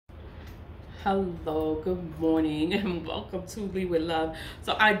Hello, good morning, and welcome to Be With Love.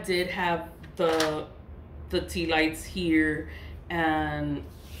 So I did have the tea lights here, and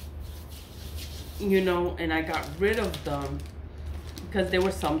and I got rid of them because there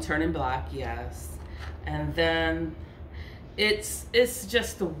were some turning black, yes. And then it's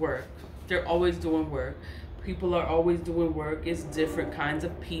just the work. They're always doing work. People are always doing work. It's different kinds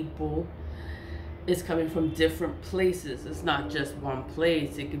of people. It's coming from different places. It's not just one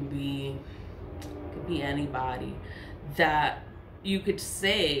place. It can be anybody that you could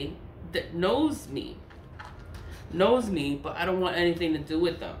say that knows me, but I don't want anything to do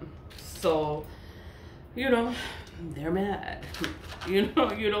with them. So, they're mad. They're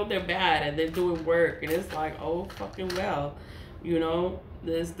bad and they're doing work, and it's like, oh fucking well,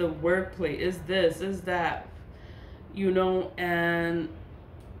 this the workplace, is this, is that, and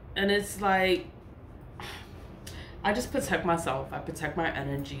it's like, I just protect myself. I protect my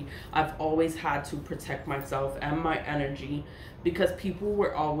energy. I've always had to protect myself and my energy because people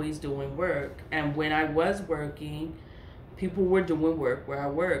were always doing work. And when I was working, people were doing work where I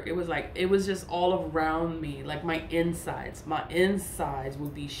work. It was just all around me. Like my insides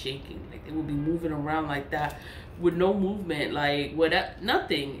would be shaking. Like they would be moving around like that with no movement, like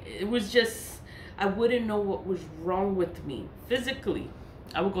nothing. It was just, I wouldn't know what was wrong with me physically.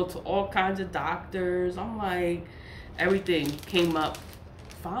 I would go to all kinds of doctors. I'm like, everything came up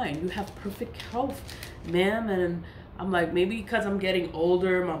fine. You have perfect health, ma'am. And I'm like, maybe because I'm getting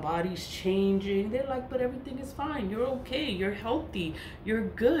older, my body's changing. They're like, but everything is fine. You're okay. You're healthy. You're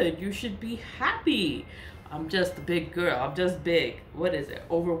good. You should be happy. I'm just a big girl. I'm just big. What is it?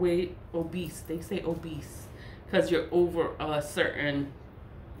 Overweight, obese. They say obese because you're over a certain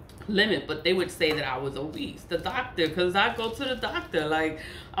limit, but they would say that I was obese. The doctor, because I go to the doctor, like,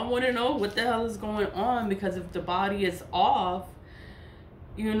 I want to know what the hell is going on, because if the body is off,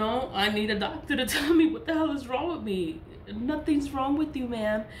 I need a doctor to tell me what the hell is wrong with me. Nothing's wrong with you,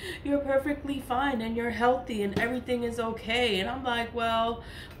 ma'am. You're perfectly fine and you're healthy and everything is okay. And I'm like, well,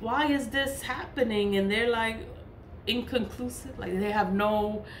 why is this happening? And they're like, inconclusive, like they have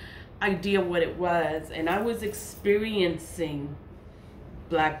no idea what it was. And I was experiencing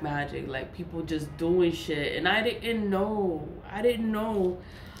black magic, like people just doing shit, and I didn't know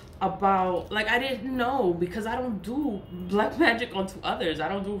about, like, I didn't know, because I don't do black magic onto others. I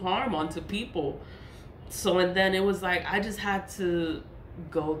don't do harm onto people. So, and then it was like, I just had to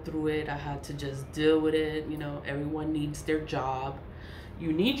go through it. I had to just deal with it. Everyone needs their job.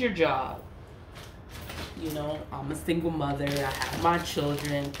 You need your job. I'm a single mother. I have my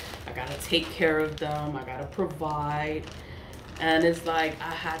children. I gotta take care of them. I gotta provide. And it's like, I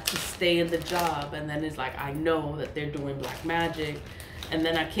had to stay in the job. And then it's like, I know that they're doing black magic. And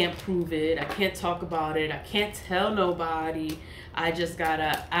then I can't prove it. I can't talk about it. I can't tell nobody. I just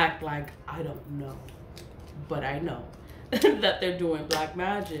gotta act like I don't know. But I know that they're doing black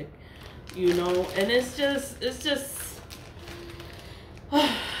magic. And it's just,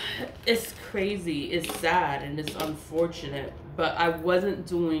 it's crazy. It's sad and it's unfortunate. But I wasn't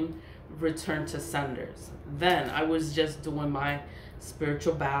doing return to senders. Then I was just doing my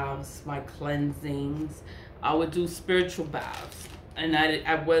spiritual baths, my cleansings. I would do spiritual baths, and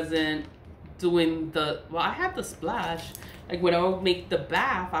I wasn't doing I had the splash. Like when I would make the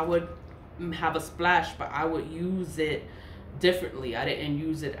bath, I would have a splash, but I would use it differently. I didn't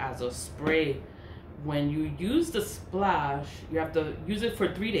use it as a spray. When you use the splash, you have to use it for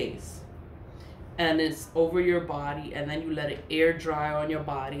 3 days. And it's over your body, and then you let it air dry on your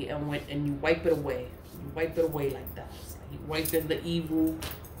body, and you wipe it away. You wipe it away like that. It's like you wiping the evil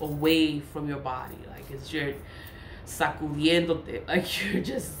away from your body. Like it's your sacudiéndote. Like you're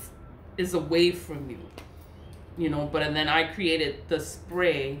just, it's away from you. But and then I created the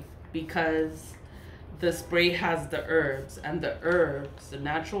spray because the spray has the herbs, and the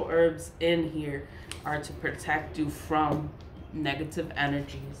natural herbs in here are to protect you from negative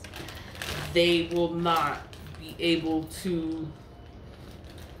energies. They will not be able to,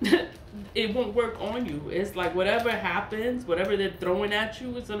 it won't work on you. It's like whatever happens, whatever they're throwing at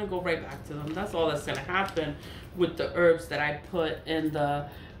you, it's gonna go right back to them. That's all that's gonna happen with the herbs that I put in the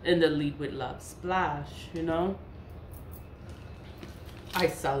Lead with Love splash. I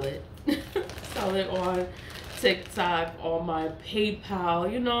sell it. Sell it on TikTok, on my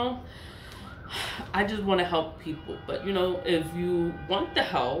PayPal. I just want to help people. But if you want the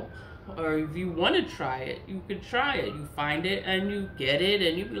help, or if you want to try it, you can try it. You find it and you get it,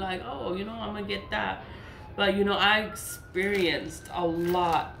 and you be like, oh, I'm gonna get that. But I experienced a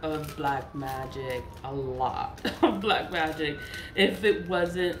lot of black magic, a lot of black magic. If it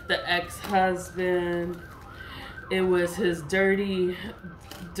wasn't the ex-husband, it was his dirty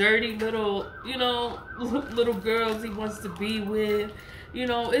little, you know, little girls he wants to be with. You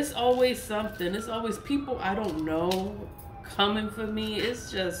know, it's always something. It's always people I don't know coming for me.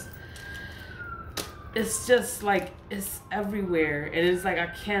 It's just like, it's everywhere. And it's like I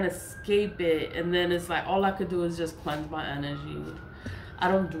can't escape it. And then it's like all I could do is just cleanse my energy.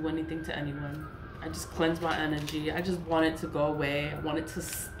 I don't do anything to anyone. I just cleanse my energy. I just want it to go away. I want it to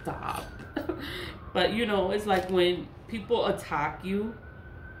stop. But you know, it's like when people attack you.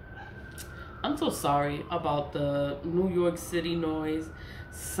 I'm so sorry about the New York City noise.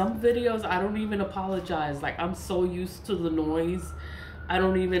 Some videos I don't even apologize. Like, I'm so used to the noise. I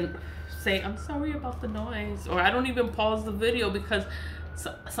don't even say I'm sorry about the noise, or I don't even pause the video because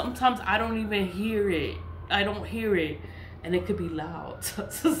sometimes I don't even hear it. I don't hear it, and it could be loud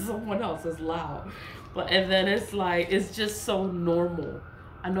to someone else. Is loud, and then it's like, it's just so normal.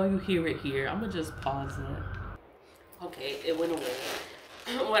 I know you hear it here. I'm gonna just pause it. Okay, it went away.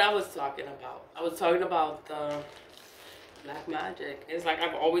 What I was talking about the black magic. It's like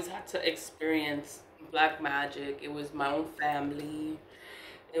I've always had to experience black magic. It was my own family.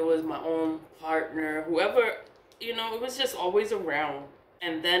 It was my own partner, whoever, you know, it was just always around.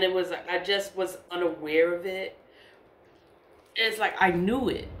 And then it was like, I just was unaware of it. It's like I knew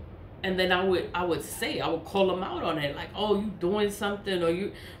it. And then I would call them out on it. Like, oh, you doing something, or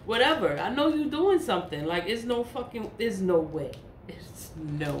you, whatever. I know you doing something. Like, there's no way. It's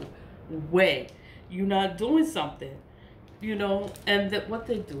no way. You're not doing something, you know? And what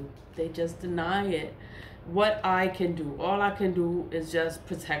they do, they just deny it. What I can do, all I can do is just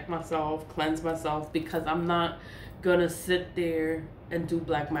protect myself, cleanse myself, because I'm not gonna sit there and do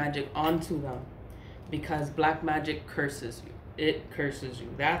black magic onto them, because black magic curses you. It curses you.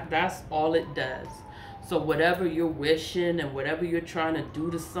 That's all it does. So whatever you're wishing and whatever you're trying to do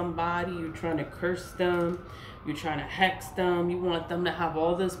to somebody, you're trying to curse them, you're trying to hex them, you want them to have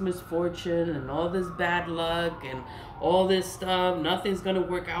all this misfortune and all this bad luck and all this stuff, nothing's gonna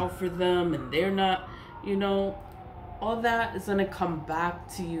work out for them, and they're not, you know, all that is gonna come back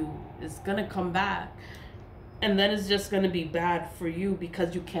to you. It's gonna come back. And then it's just gonna be bad for you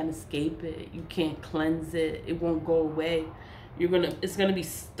because you can't escape it. You can't cleanse it. It won't go away. It's gonna be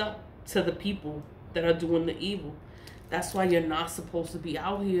stuck to the people that are doing the evil. That's why you're not supposed to be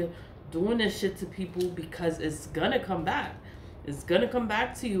out here doing this shit to people, because it's gonna come back. It's gonna come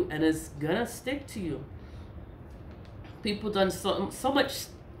back to you, and it's gonna stick to you. People done so much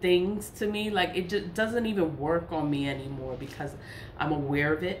things to me, like it just doesn't even work on me anymore because I'm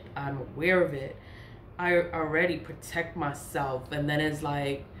aware of it. I already protect myself, and then it's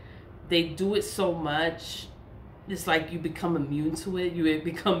like they do it so much. It's like you become immune to it. You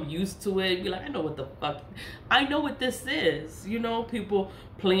become used to it. You're like, I know what the fuck. I know what this is. You know, people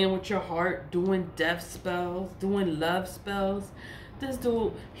playing with your heart, doing death spells, doing love spells. This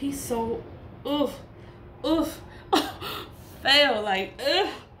dude, he's so, fail, like,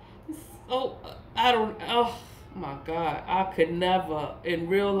 so, oh my God, I could never, in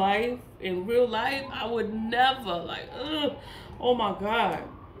real life, I would never, like, oh my God,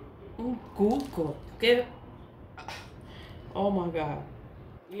 Google, oh my God,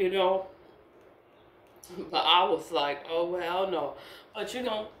 you know, but I was like, oh, well, no, but you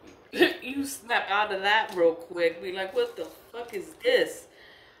know, you snap out of that real quick, be like, what the fuck is this?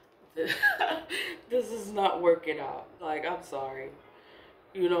 This is not working out, like, I'm sorry.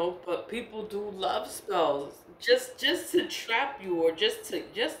 You know, but people do love spells just to trap you, or just to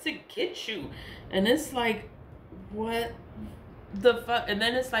get you, and it's like, what the fuck? And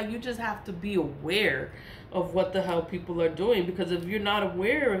then it's like you just have to be aware of what the hell people are doing, because if you're not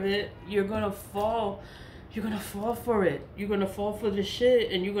aware of it, you're gonna fall for it. You're gonna fall for the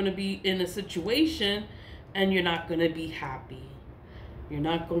shit, and you're gonna be in a situation, and you're not gonna be happy. You're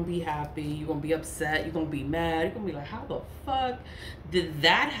not going to be happy. You're going to be upset. You're going to be mad. You're going to be like, how the fuck did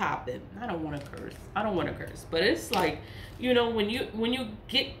that happen? I don't want to curse. But it's like, you know, when you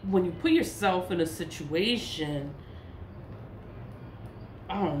put yourself in a situation,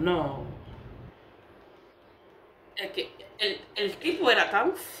 I don't know. El tipo era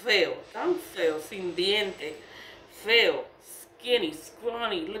tan feo, sin diente, feo, skinny,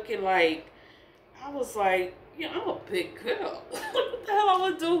 scrawny, looking like, I was like, yeah, I'm a big girl. What the hell I'm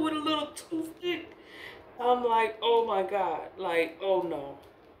gonna do with a little toothpick? I'm like, oh my God, like, oh no.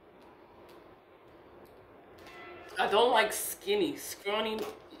 I don't like skinny, scrawny,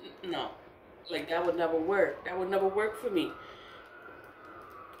 no. Like, that would never work. That would never work for me.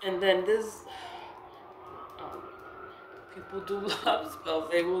 And then this, people do love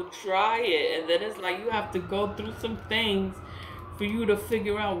spells. They will try it. And then it's like you have to go through some things for you to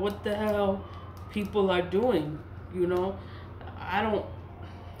figure out what the hell people are doing. you know.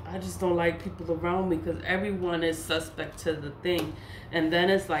 I just don't like people around me because everyone is suspect to the thing. And then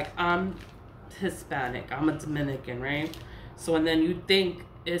it's like, I'm Hispanic, I'm a Dominican, right? So, and then you think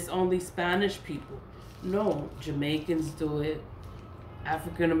it's only Spanish people. No, Jamaicans do it.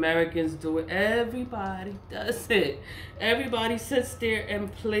 African Americans do it. Everybody does it. Everybody sits there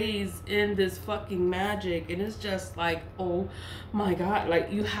and plays in this fucking magic. And it's just like, oh my God.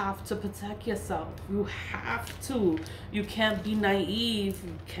 Like, you have to protect yourself. You have to. You can't be naive.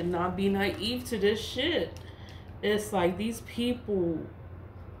 You cannot be naive to this shit. It's like these people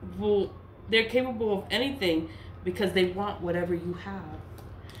they're capable of anything because they want whatever you have.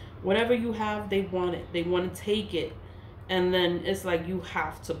 Whatever you have, they want it. They want to take it. And then it's like you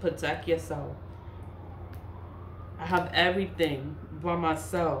have to protect yourself. I have everything by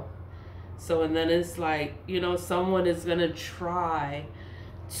myself. So, and then it's like, you know, someone is going to try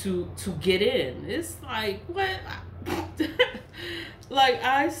to get in. It's like, what? Like,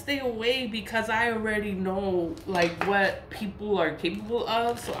 I stay away because I already know, like, what people are capable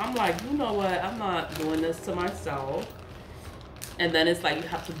of. So I'm like, you know what? I'm not doing this to myself. And then it's like you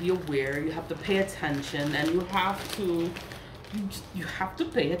have to be aware, you have to pay attention, and you have to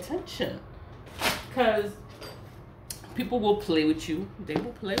pay attention. Because people will play with you. They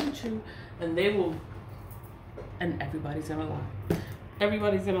will play with you, and everybody's gonna lie.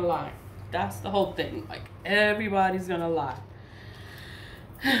 Everybody's gonna lie. That's the whole thing. Like, everybody's gonna lie.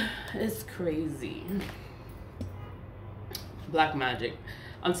 It's crazy. Blackmagic.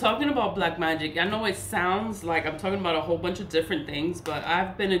 I'm talking about Blackmagic. I know it sounds like I'm talking about a whole bunch of different things, but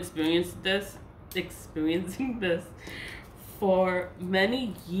I've been experiencing this for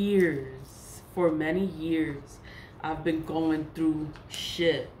many years. For many years, I've been going through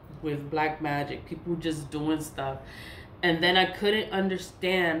shit with Blackmagic. People just doing stuff. And then I couldn't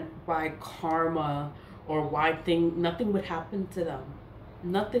understand why karma or why nothing would happen to them.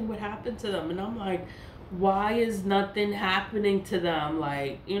 Nothing would happen to them. And I'm like, why is nothing happening to them?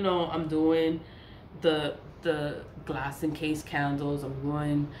 Like, you know, I'm doing the glass encased candles. I'm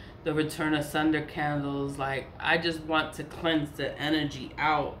doing the return asunder candles. Like, I just want to cleanse the energy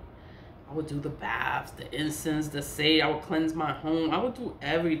out. I would do the baths, the incense, the sage. I would cleanse my home. I would do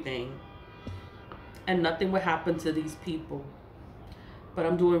everything. And nothing would happen to these people. But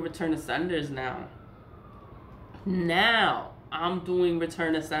I'm doing return asunders now. Now I'm doing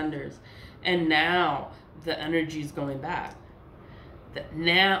return asunders. And now the energy is going back.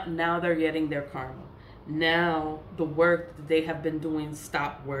 Now they're getting their karma. Now the work that they have been doing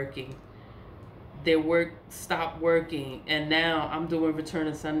stopped working. Their work stopped working. And now I'm doing return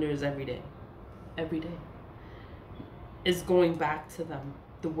asunders every day. Every day. It's going back to them.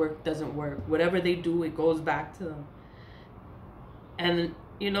 The work doesn't work. Whatever they do, it goes back to them. And,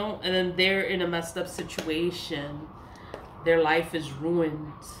 you know, and then they're in a messed up situation. Their life is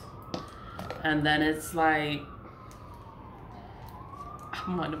ruined. And then it's like,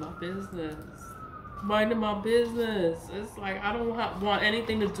 I'm minding my business. Minding my business. It's like, I don't want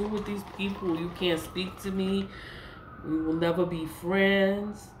anything to do with these people. You can't speak to me. We will never be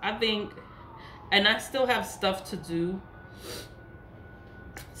friends. I think, and I still have stuff to do.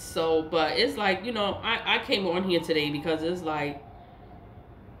 So, but it's like, you know, I came on here today because it's like,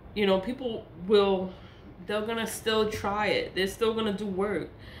 you know, people they're going to still try it. They're still going to do work.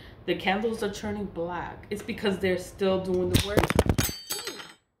 The candles are turning black. It's because they're still doing the work.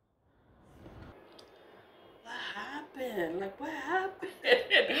 What happened? Like, what happened?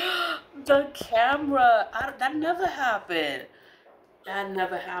 The camera. That never happened. That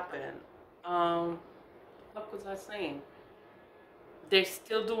never happened. What was I saying? They're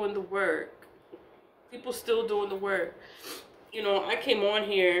still doing the work. People still doing the work. You know, I came on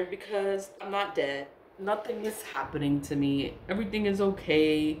here because I'm not dead. Nothing is happening to me. Everything is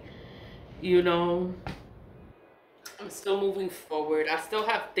okay. You know, I'm still moving forward. I still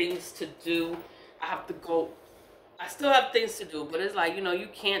have things to do. I have to go. I still have things to do. But it's like, you know, you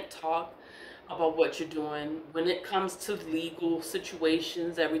can't talk about what you're doing. When it comes to legal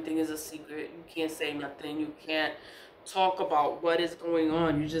situations, everything is a secret. You can't say nothing. You can't talk about what is going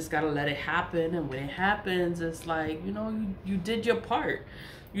on. You just got to let it happen. And when it happens, it's like, you know, you did your part.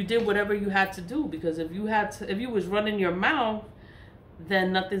 You did whatever you had to do, because if you was running your mouth,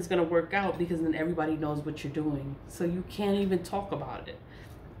 then nothing's going to work out, because then everybody knows what you're doing. So you can't even talk about it.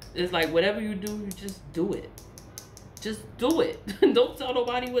 It's like, whatever you do, you just do it. Just do it. Don't tell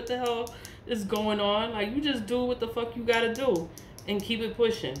nobody what the hell is going on. Like, you just do what the fuck you got to do and keep it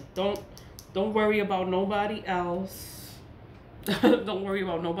pushing. Don't worry about nobody else. Don't worry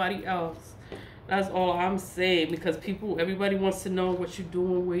about nobody else. That's all I'm saying, because everybody wants to know what you're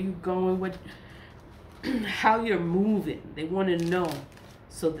doing, where you going, how you're moving. They want to know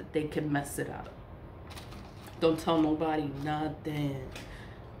so that they can mess it up. Don't tell nobody nothing.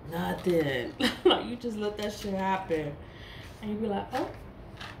 Nothing. Like, you just let that shit happen. And you be like,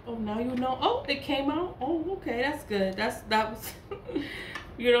 oh, now you know. Oh, it came out. Oh, okay, that's good. That was,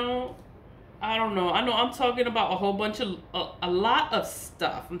 you know, I don't know. I know I'm talking about a whole bunch of, a lot of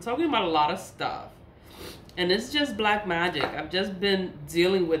stuff. I'm talking about a lot of stuff. And it's just black magic. I've just been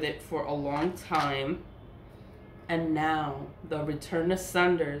dealing with it for a long time. And now the return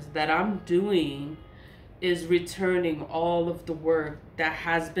ascenders that I'm doing is returning all of the work that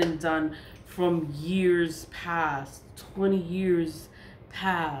has been done from years past, 20 years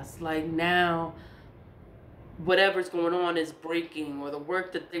past. Like, now whatever's going on is breaking, or the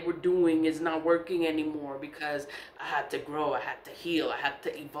work that they were doing is not working anymore, because I had to grow, I had to heal, I had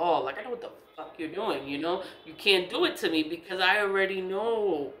to evolve. Like, I know what the fuck you're doing, you know? You can't do it to me because I already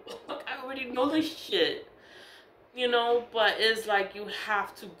know. I already know this shit. You know, but it's like you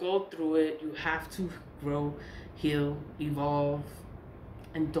have to go through it. You have to grow, heal, evolve,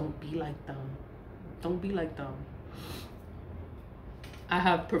 and don't be like them. Don't be like them. I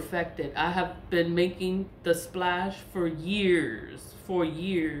have perfected. I have been making the splash for years. For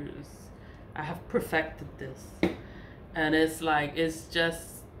years. I have perfected this. And it's like, it's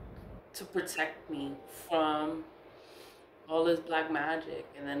just to protect me from all this black magic.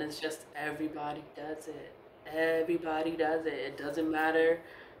 And then it's just everybody does it. Everybody does it. It doesn't matter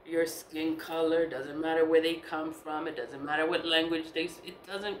your skin color, doesn't matter where they come from, it doesn't matter what language they speak, it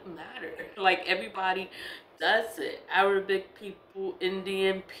doesn't matter. Like, everybody does it. Arabic people,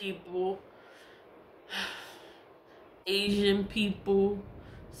 Indian people, Asian people,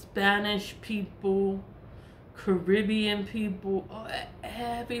 Spanish people, Caribbean people. Oh,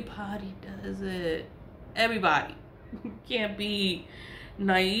 everybody does it. Everybody. You can't be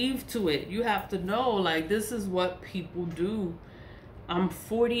naive to it. You have to know, like, this is what people do. I'm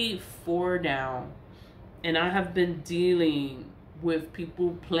 44 now, and I have been dealing with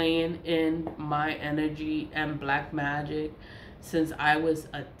people playing in my energy and black magic since I was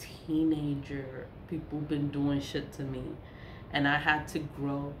a teenager. People been doing shit to me, and I had to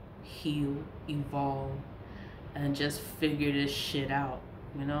grow, heal, evolve, and just figure this shit out,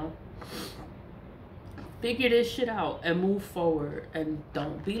 you know? Figure this shit out and move forward, and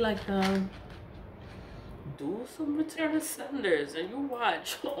don't be like them. Do some return ascenders and you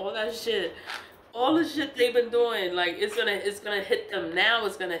watch all that shit, all the shit they've been doing. Like, it's gonna hit them now.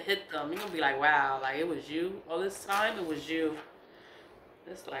 It's gonna hit them. You're gonna be like, wow, like, it was you all this time. It was you.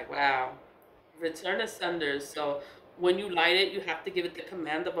 It's like, wow. Return ascenders. So when you light it, you have to give it the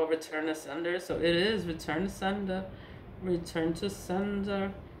command of a return ascender. So it is return ascender, return to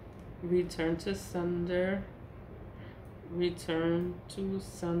sender, return to sender, return to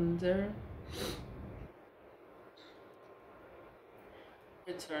sender,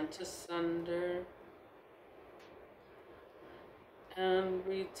 return to sender, and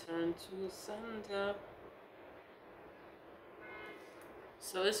return to sender.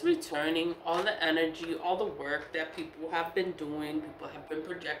 So it's returning all the energy, all the work that people have been doing, people have been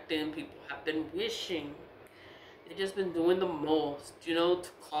projecting, people have been wishing. They've just been doing the most, you know, to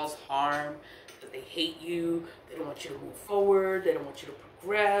cause harm, because they hate you, they don't want you to move forward, they don't want you to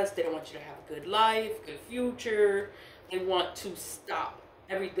progress, they don't want you to have a good life, good future. They want to stop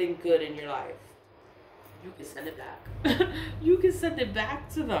everything good in your life. You can send it back. You can send it back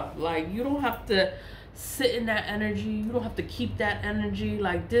to them. Like, you don't have to sit in that energy. You don't have to keep that energy.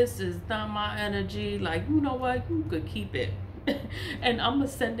 Like, this is not my energy. Like, you know what? You could keep it. And I'm gonna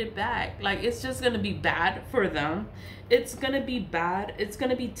send it back. Like, it's just gonna be bad for them. It's gonna be bad. It's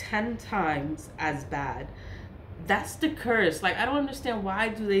gonna be 10 times as bad. That's the curse. Like, I don't understand, why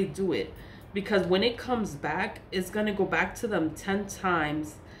do they do it? Because when it comes back, it's gonna go back to them 10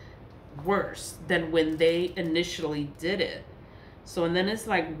 times worse than when they initially did it. So, and then it's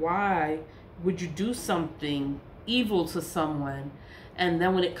like, why would you do something evil to someone, and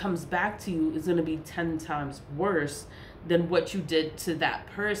then when it comes back to you, it's gonna be 10 times worse than what you did to that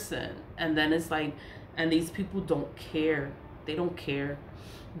person? And then it's like, and these people don't care. They don't care.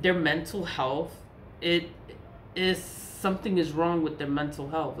 Their mental health, it is, something is wrong with their mental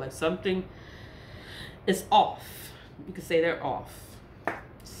health. Like, something is off. You could say they're off.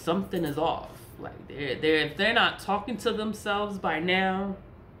 Something is off. Like, if they're not talking to themselves by now,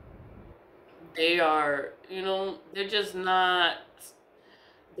 they are, you know, they're just not,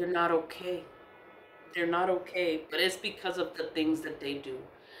 they're not okay. They're not okay. But it's because of the things that they do.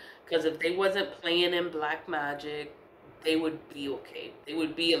 Because if they wasn't playing in black magic, they would be okay. They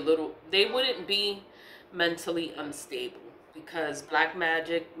would be a little, they wouldn't be mentally unstable, because black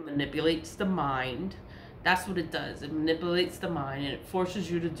magic manipulates the mind. That's what it does. It manipulates the mind and it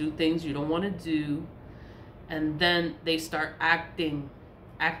forces you to do things you don't want to do. And then they start acting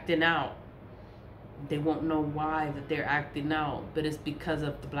out. They won't know why that they're acting out, but it's because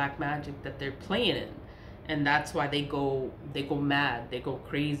of the black magic that they're playing in. And that's why they go mad, they go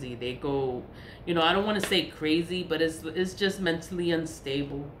crazy, they go, you know, I don't want to say crazy, but it's just mentally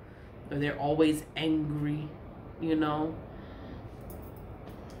unstable, or they're always angry, you know.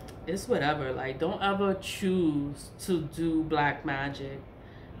 It's whatever. Like, don't ever choose to do black magic.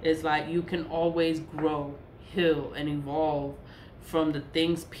 It's like you can always grow, heal, and evolve from the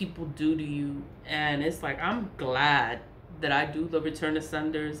things people do to you. And it's like, I'm glad that I do the return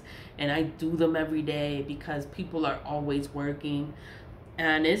ascenders and I do them every day, because people are always working,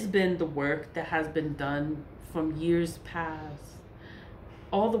 and it's been the work that has been done from years past.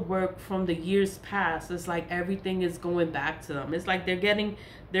 All the work from the years past, it's like everything is going back to them. It's like they're getting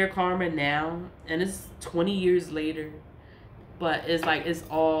their karma now, and it's 20 years later, but it's like it's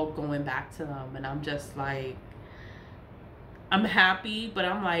all going back to them. And I'm just like, I'm happy, but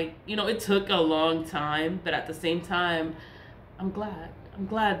I'm like, you know, it took a long time, but at the same time, I'm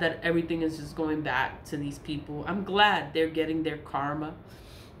glad that everything is just going back to these people. I'm glad they're getting their karma.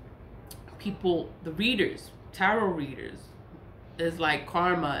 People, the readers, tarot readers, is like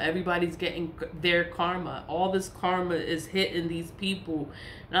karma. Everybody's getting their karma. All this karma is hitting these people.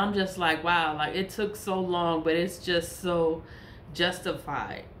 And I'm just like, wow, like it took so long, but it's just so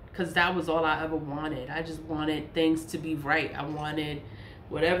justified, because that was all I ever wanted. I just wanted things to be right. I wanted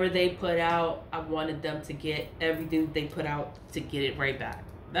whatever they put out, I wanted them to get everything that they put out, to get it right back.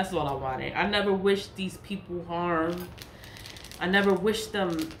 That's all I wanted. I never wished these people harm. I never wished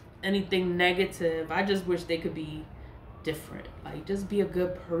them anything negative. I just wish they could be different. Like, just be a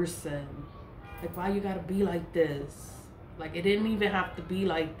good person. Like, why you gotta be like this? Like, it didn't even have to be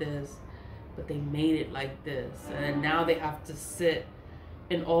like this, but they made it like this. And now they have to sit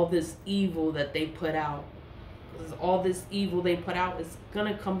in all this evil that they put out. Because all this evil they put out is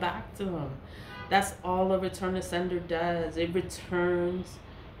gonna come back to them. That's all a return ascender does. It returns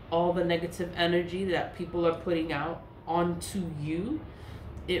all the negative energy that people are putting out onto you.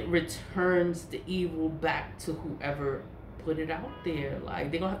 It returns the evil back to whoever put it out there.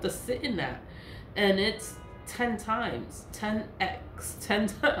 Like, they're gonna have to sit in that. And it's 10 times, 10x, 10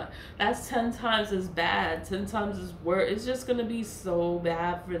 times. That's 10 times as bad, 10 times as worse. It's just gonna be so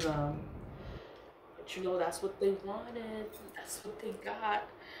bad for them. But you know, that's what they wanted. That's what they got.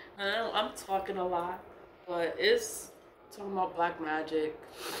 I know I'm talking a lot, but it's talking about black magic.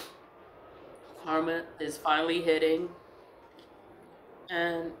 Karma is finally hitting.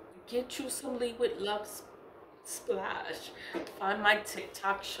 And get you some Liquid Love Splash. Find my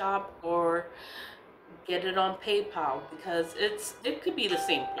TikTok shop or get it on PayPal, because it could be the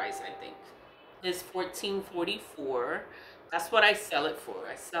same price. I think it's $14.44. That's what I sell it for.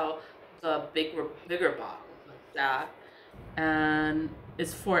 I sell the bigger bottle like that, and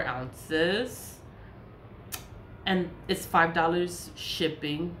it's 4 ounces, and it's $5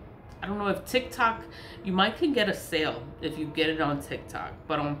 shipping. I don't know if TikTok, you might can get a sale if you get it on TikTok,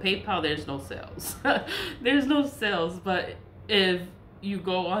 but on PayPal there's no sales. There's no sales, but if you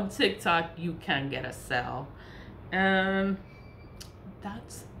go on TikTok you can get a sale. And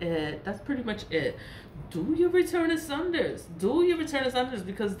that's it. That's pretty much it. Do your return ascenders. Do your return ascenders,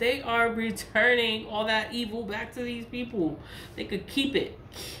 because they are returning all that evil back to these people. They could keep it.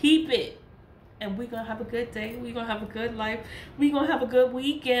 Keep it. And we're going to have a good day. We're going to have a good life. We're going to have a good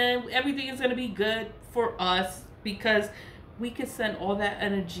weekend. Everything is going to be good for us, because we can send all that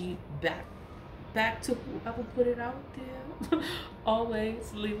energy back to whoever put it out there.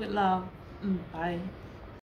 Always leave it love. Bye.